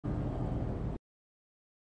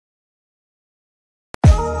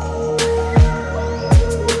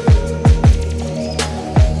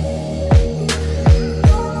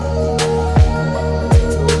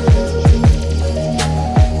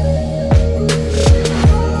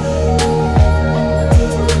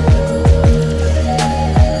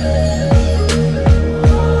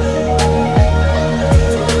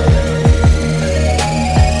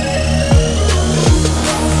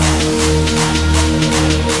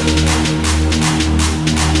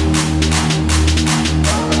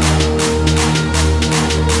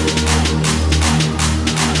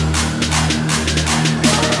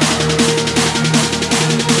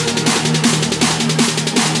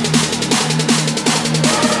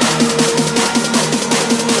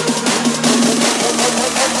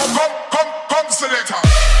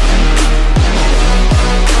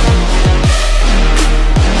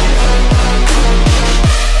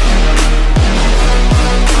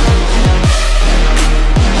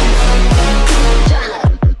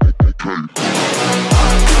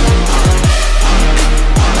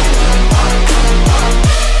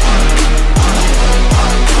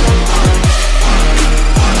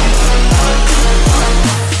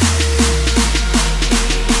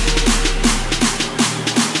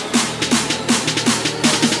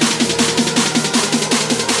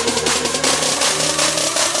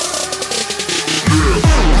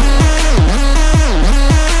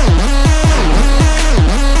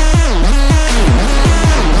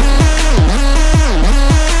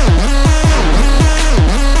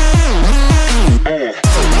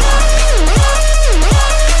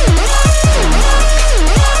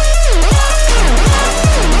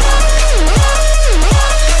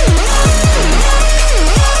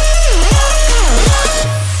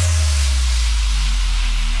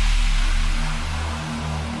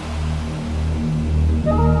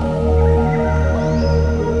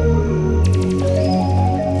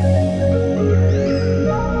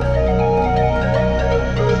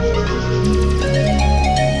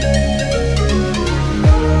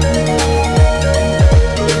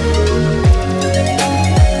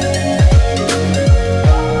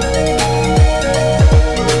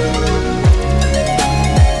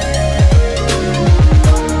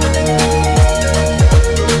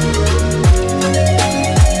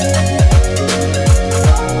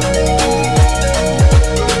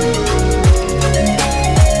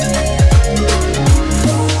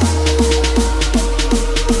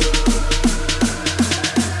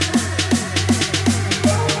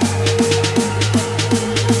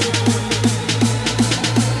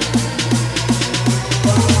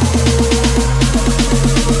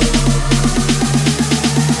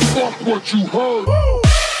what you heard.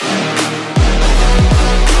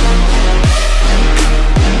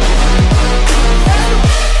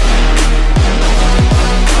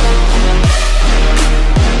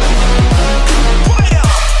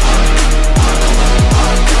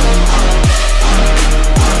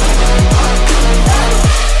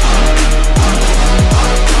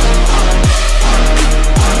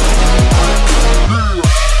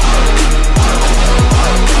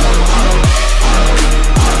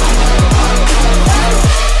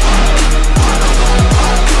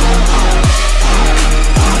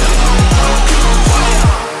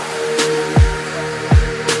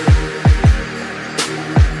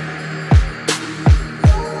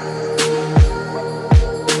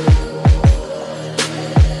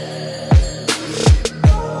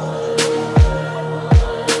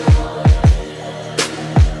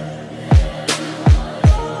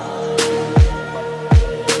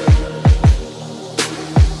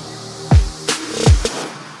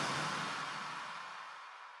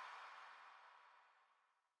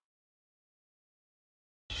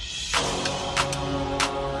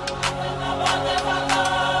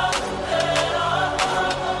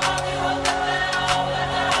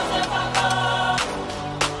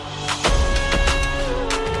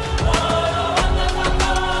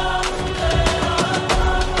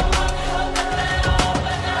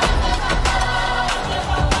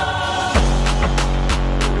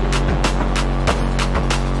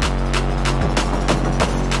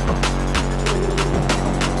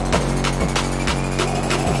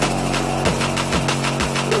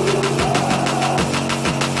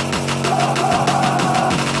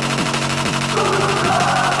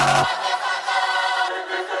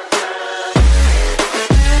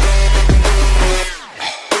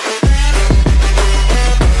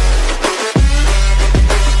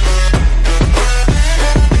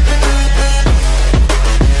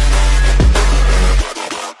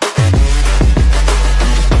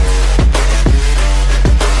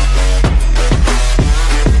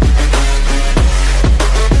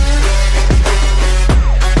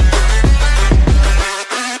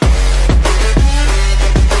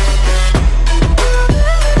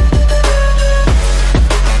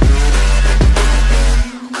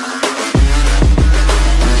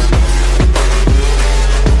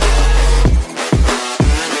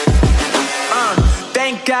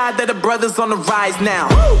 That the brothers on the rise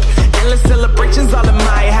now. Endless celebrations all in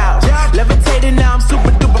my house. Levitating now, I'm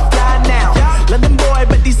super duper fly now. London boy,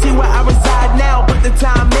 but DC where I reside now. Put the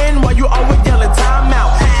time in while you always yelling time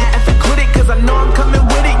out. And for quit it, cause I know I'm coming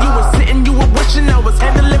with it. You were sitting, you were wishing I was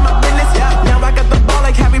handling my business. Now I got the ball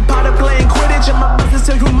like Harry Potter playing Quidditch. And my business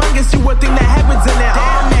so humongous, you would think that happens in it.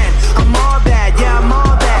 Oh man, I'm all that, yeah, I'm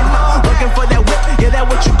all that. Looking for that whip, yeah, that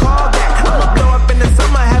what you call that. I'ma blow up in the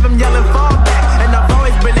summer, have them yelling fall back. And I've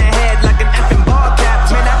always been ahead like an effing ball cap.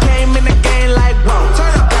 Man, I came in the game like, whoa.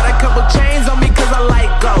 Got a couple chains on me cause I like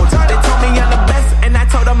gold. They told me I'm the best and I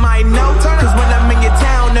told them I know. Cause when I'm in your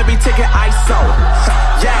town, every ticket I sold.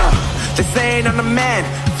 Yeah, they saying I'm the man.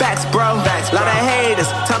 Facts, bro. Lot of haters,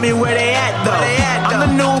 tell me where they at though. I'm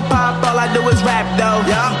the new pop, all I do is rap though.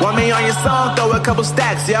 Want me on your song, throw a couple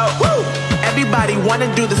stacks, yo. Woo! Everybody wanna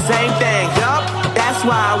do the same thing. That's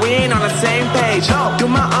why we ain't on the same page. Do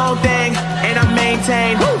my own thing and I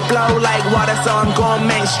maintain. Flow like water, so I'm going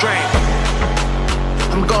mainstream.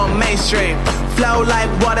 I'm going mainstream. Flow like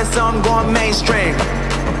water, so I'm going mainstream.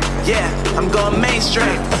 Yeah, I'm going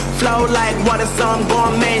mainstream. Flow like water, so I'm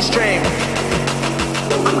going mainstream.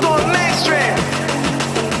 I'm going mainstream.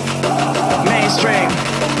 Mainstream.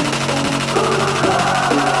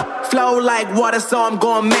 Flow like water, so I'm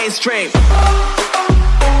going mainstream.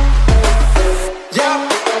 Yeah.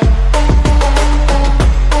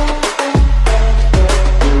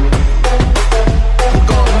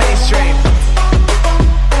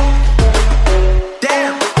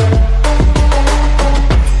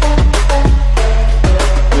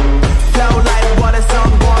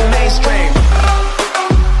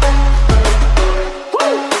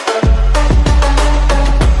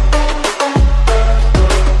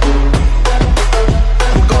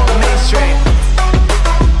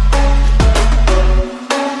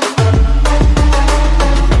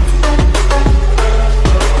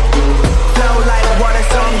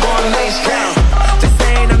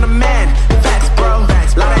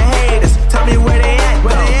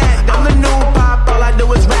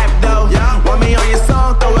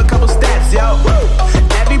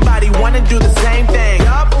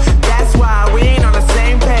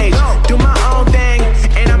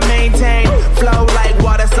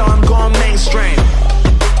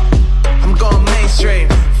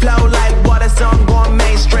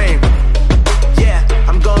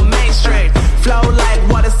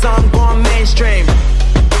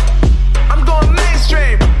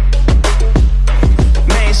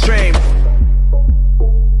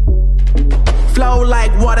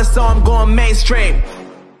 like water, so I'm going mainstream.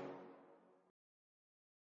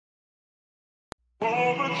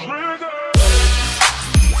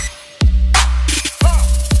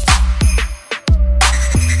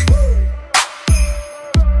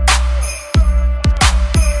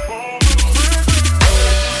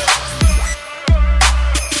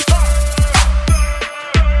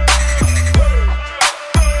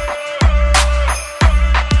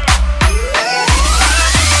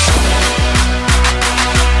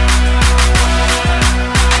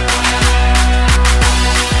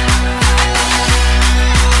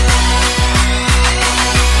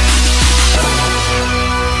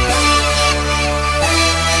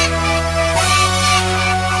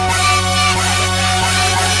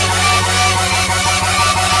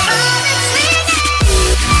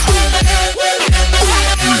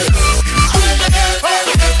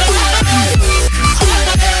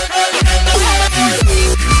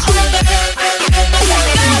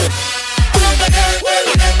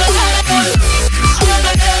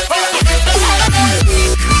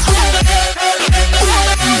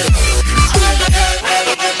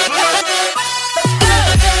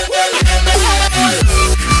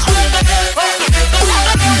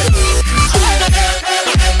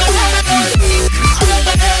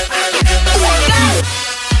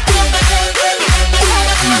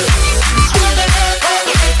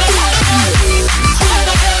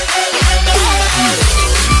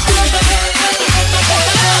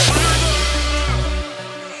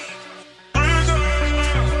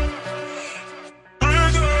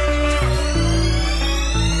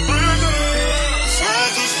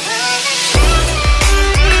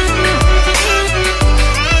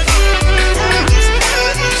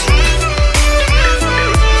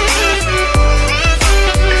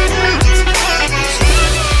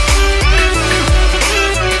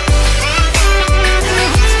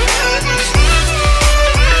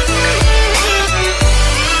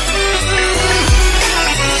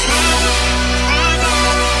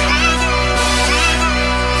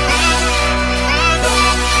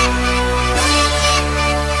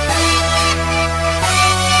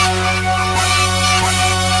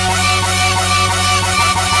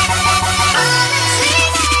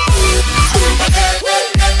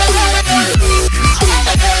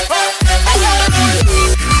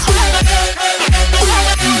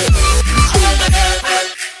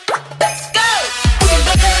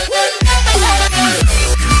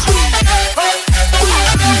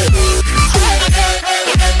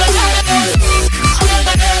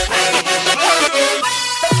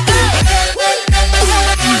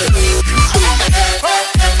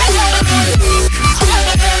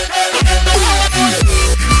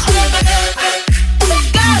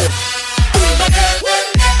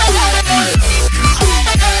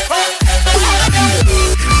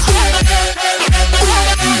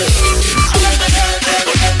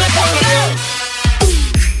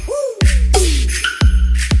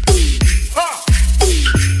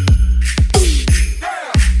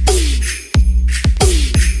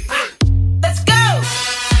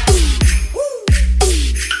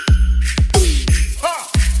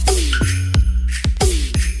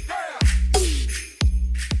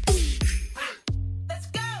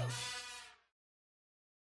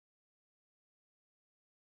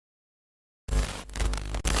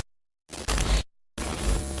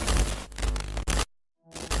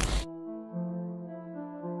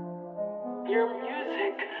 Your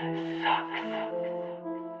music sucks.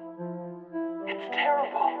 It's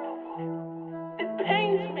terrible. It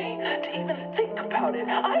pains me to even think about it.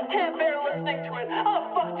 I can't bear listening to it. How the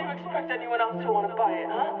fuck do you expect anyone else to want to buy it,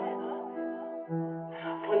 huh?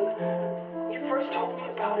 When you first told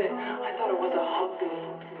me about it, I thought it was a hobby.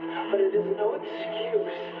 But it is no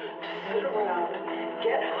excuse to sit around,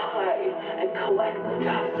 get high, and collect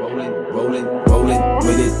dust. Rolling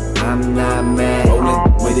with it. I'm not mad.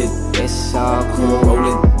 Rolling with it. It's all cool.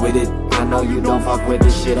 Rolling with it. I know you don't fuck with the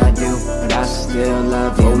shit I do, but I still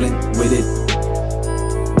love you. Rolling with it.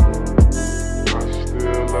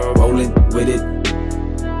 Rolling with it.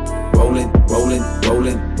 Rolling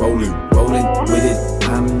with it.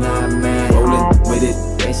 I'm not mad. Rolling with it.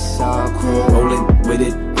 It's all cool. Rolling with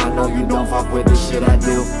it. I know you don't fuck with the shit I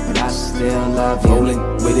do, but I still love you. Rolling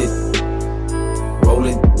with it.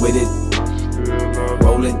 Rolling with it.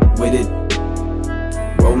 Rolling with it.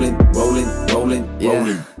 Rolling,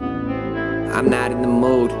 yeah. I'm not in the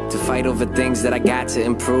mood to fight over things that I got to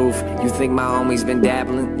improve. You think my homie's been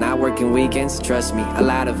dabbling, not working weekends? Trust me, a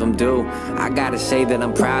lot of them do. I gotta say that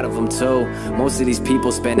I'm proud of them too. Most of these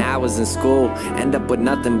people spend hours in school, end up with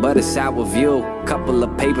nothing but a sour view. Couple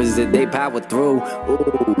of papers that they power through.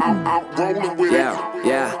 Ooh.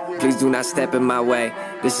 Yeah, please do not step in my way.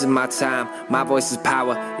 This is my time, my voice is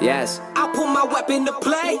power, yes. I'll put my weapon to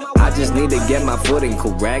play. I just need to get my footing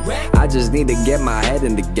correct. I just need to get my head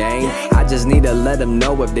in the game. I just need to let them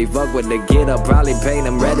know if they fuck with the kid, I'll probably paint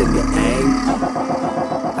them red in the aim.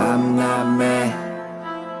 I'm not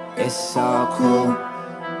mad, it's all cool.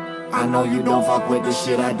 I know you don't fuck with the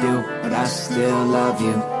shit I do, but I still love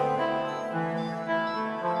you.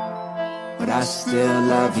 But I still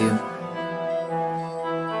love you.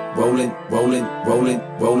 Rolling, rolling, rolling,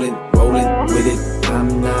 rolling, rolling with it.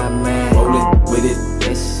 I'm not mad, rolling with it.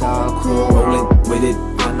 It's all cool, rolling with it.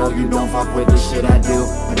 I know you don't fuck with the shit I do,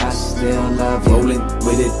 but I still love you. Rolling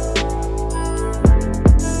with it.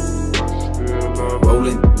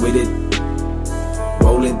 Rolling with it.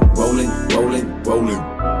 Rolling, rolling, rolling, rolling.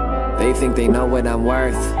 They think they know what I'm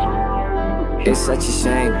worth. It's such a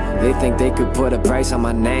shame. They think they could put a price on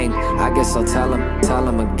my name. I guess I'll tell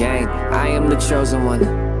them again. I am the chosen one.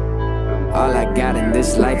 All I got in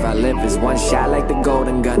this life I live is one shot like the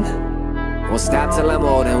golden gun. Won't stop till I'm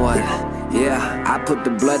old and one. Yeah, I put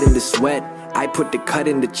the blood in the sweat. I put the cut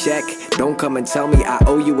in the check. Don't come and tell me I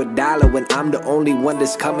owe you $1 when I'm the only one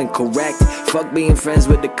that's coming correct. Fuck being friends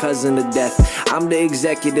with the cousin of death. I'm the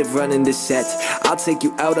executive running the set. I'll take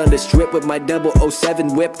you out on the strip with my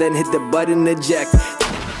 007 whip, then hit the button eject.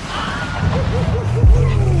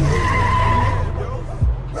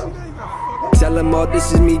 Tell them all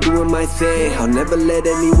this is me doing my thing. I'll never let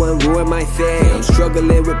anyone ruin my thing. I'm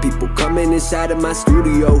struggling with people coming inside of my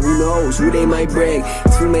studio. Who knows who they might bring?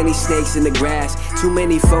 Too many snakes in the grass, too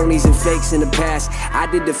many phonies and fakes in the past. I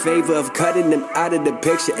did the favor of cutting them out of the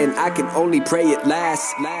picture, and I can only pray it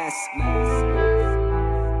lasts.